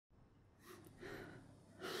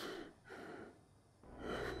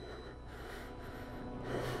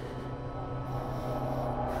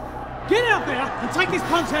out there and take this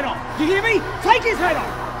punk's head off. Do you hear me? Take his head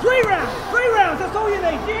off. 3 rounds. 3 rounds. That's all you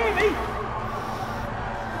need. Do you hear me?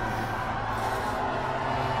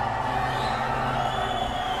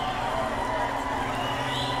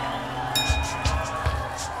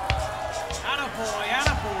 Attaboy,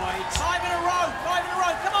 attaboy. 5 in a row. 5 in a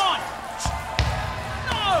row. Come on.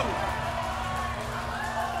 No.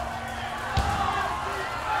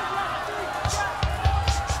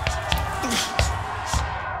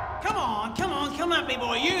 Come at me,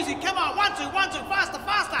 boy. Use it. Come on. 1, 2, 1, 2. Faster,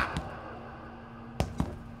 faster.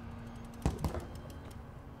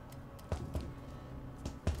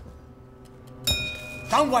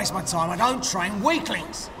 Don't waste my time. I don't train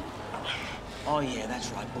weaklings. Oh, yeah, that's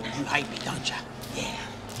right, boy. You hate me, don't you? Yeah,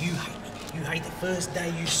 you hate me. You hate the first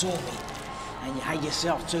day you saw me. And you hate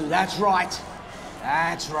yourself, too. That's right.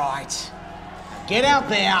 That's right. Now get out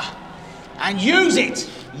there and use it.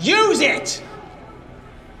 Use it.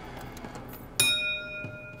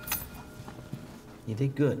 You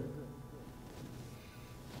did good.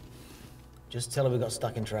 Just tell her we got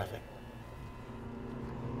stuck in traffic.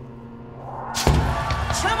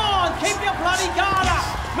 Come on, keep your bloody guard up!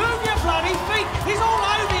 Move your bloody feet! He's all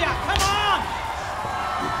over you! Come on!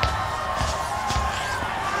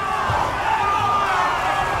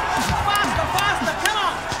 Faster, faster! Come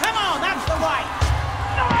on! Come on! That's the way!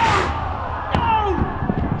 No!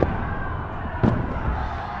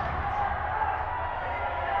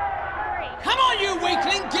 Come on, you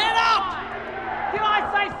weakling! Get up! Did I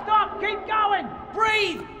say stop? Keep going!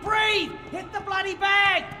 Breathe! Breathe! Hit the bloody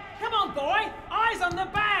bag! Come on, boy! Eyes on the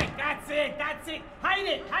bag! That's it, that's it! Hate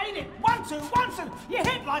it, hate it! 1, 2, 1, 2! You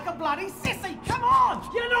hit like a bloody sissy! Come on!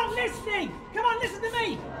 You're not listening! Come on, listen to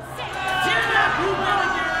me! Get up, you better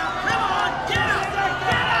get up! Come on, get up!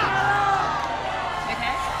 Get up!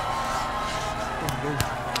 Okay.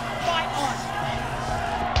 Fight on!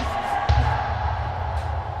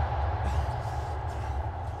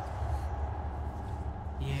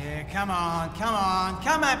 Yeah, come on, come on.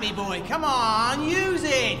 Come at me, boy. Come on. Use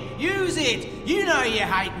it. Use it. You know you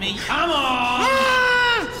hate me. Come on.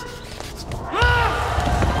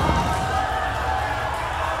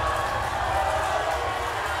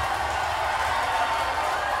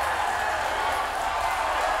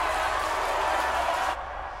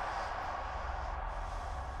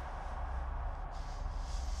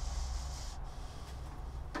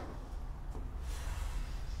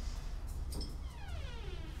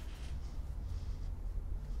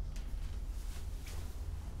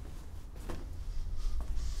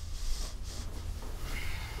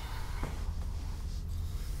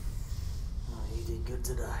 You did good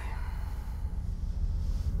today.